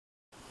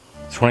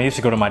So when I used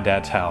to go to my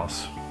dad's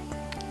house,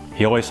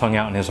 he always hung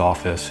out in his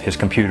office, his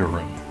computer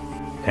room.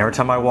 And every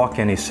time I walk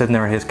in, he's sitting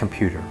there at his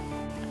computer.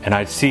 And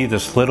I'd see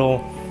this little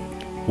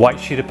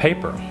white sheet of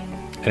paper,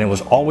 and it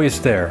was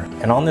always there.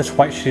 And on this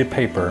white sheet of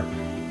paper,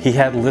 he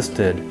had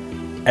listed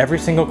every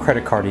single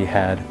credit card he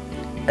had,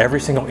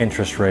 every single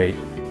interest rate,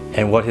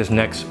 and what his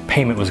next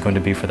payment was going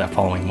to be for that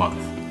following month.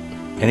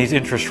 And these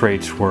interest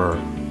rates were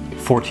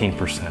 14%,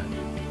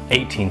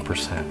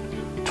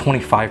 18%,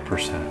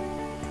 25%.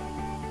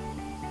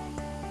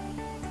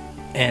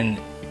 And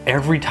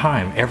every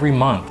time, every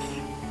month,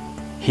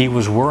 he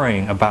was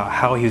worrying about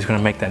how he was going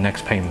to make that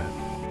next payment.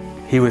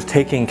 He was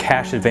taking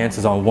cash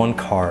advances on one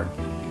card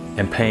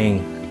and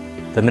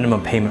paying the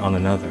minimum payment on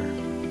another.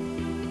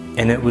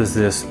 And it was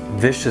this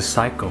vicious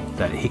cycle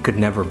that he could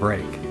never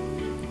break.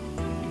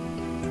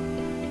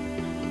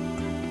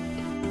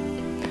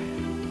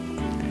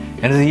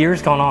 And as the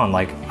years gone on,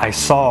 I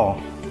saw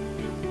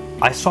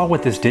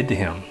what this did to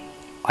him.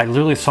 I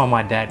literally saw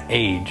my dad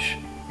age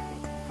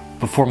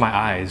before my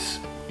eyes,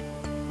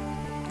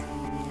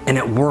 and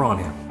it wore on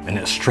him and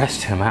it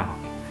stressed him out.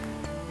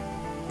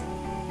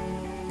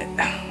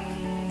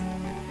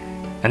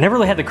 I never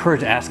really had the courage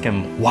to ask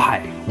him,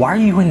 why? Why are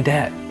you in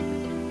debt?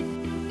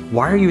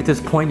 Why are you at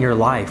this point in your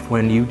life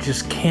when you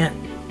just can't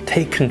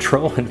take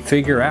control and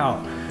figure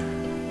out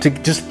to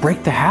just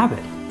break the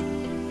habit?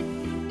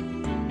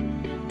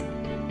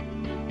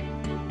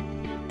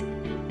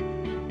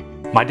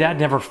 My dad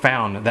never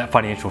found that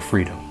financial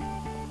freedom.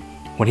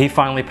 When he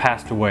finally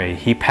passed away,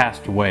 he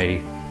passed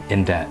away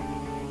in debt.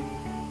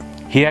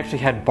 He actually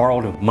had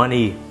borrowed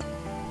money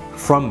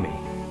from me.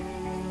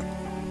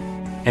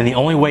 And the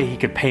only way he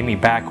could pay me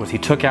back was he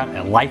took out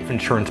a life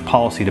insurance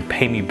policy to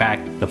pay me back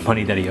the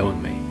money that he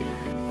owed me.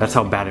 That's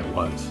how bad it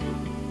was.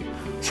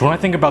 So when I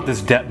think about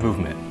this debt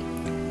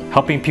movement,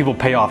 helping people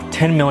pay off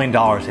 $10 million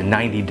in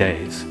 90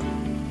 days,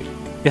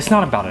 it's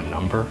not about a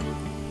number.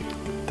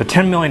 The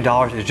 $10 million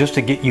is just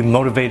to get you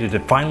motivated to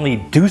finally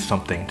do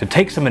something, to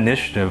take some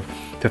initiative,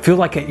 to feel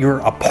like you're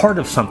a part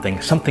of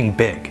something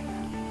big.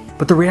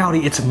 But the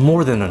reality, it's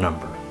more than a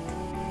number.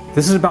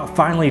 This is about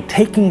finally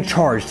taking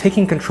charge,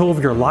 taking control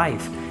of your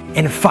life,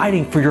 and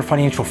fighting for your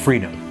financial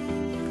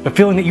freedom. A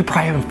feeling that you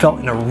probably haven't felt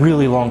in a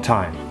really long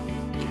time.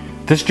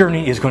 This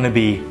journey is going to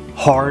be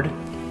hard.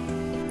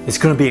 It's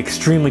going to be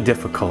extremely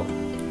difficult.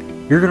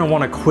 You're going to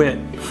want to quit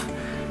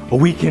a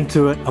week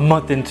into it, a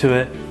month into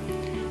it.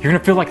 You're going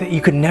to feel like that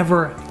you could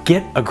never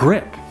get a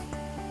grip.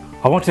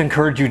 I want to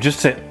encourage you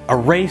just to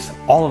erase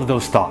all of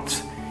those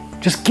thoughts.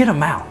 Just get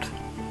them out.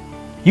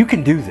 You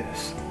can do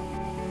this.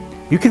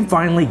 You can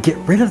finally get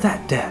rid of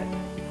that debt.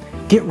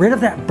 Get rid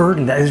of that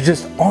burden that is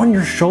just on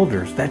your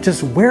shoulders, that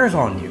just wears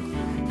on you,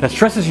 that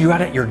stresses you out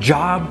at your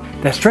job,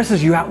 that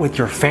stresses you out with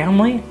your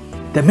family,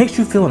 that makes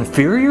you feel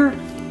inferior.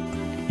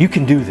 You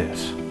can do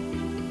this.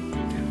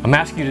 I'm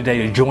asking you today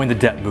to join the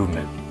debt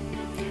movement.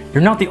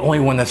 You're not the only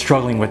one that's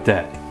struggling with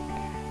debt.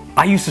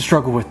 I used to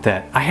struggle with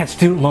debt. I had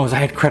student loans, I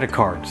had credit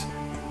cards.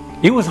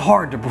 It was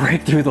hard to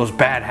break through those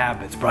bad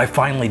habits, but I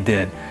finally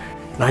did.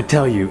 And I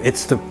tell you,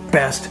 it's the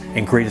best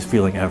and greatest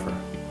feeling ever.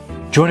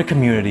 Join a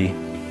community,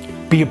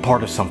 be a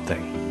part of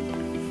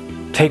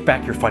something. Take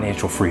back your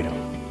financial freedom.